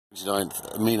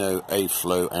29th AminoA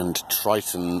Flo and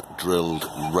Triton drilled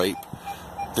rape.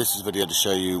 This is a video to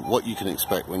show you what you can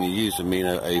expect when you use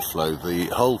AminoA Flo. The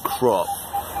whole crop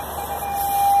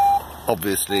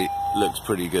obviously looks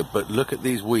pretty good, but look at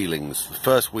these wheelings. The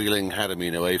first wheeling had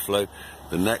AminoA Flo.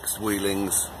 The next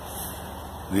wheelings,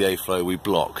 the A-Flo we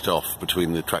blocked off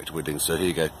between the tractor wheelings. So here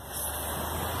you go.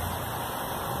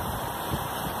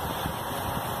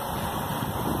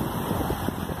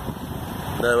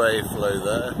 No A-Flo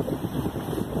there.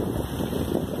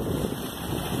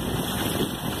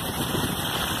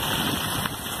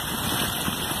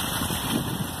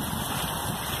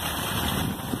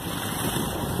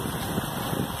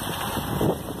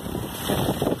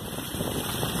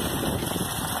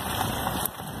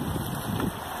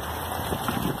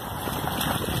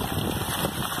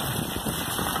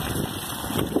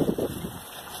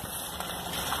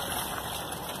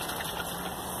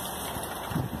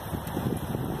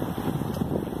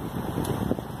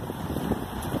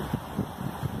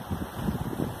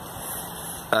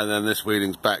 And then this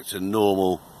wheeling's back to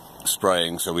normal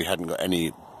spraying, so we hadn't got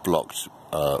any blocked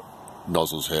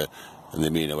nozzles here. And the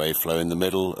AminoA Flo in the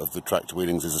middle of the tractor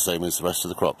wheelings is the same as the rest of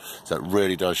the crop. So that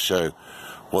really does show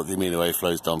what the AminoA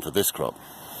Flo's done for this crop.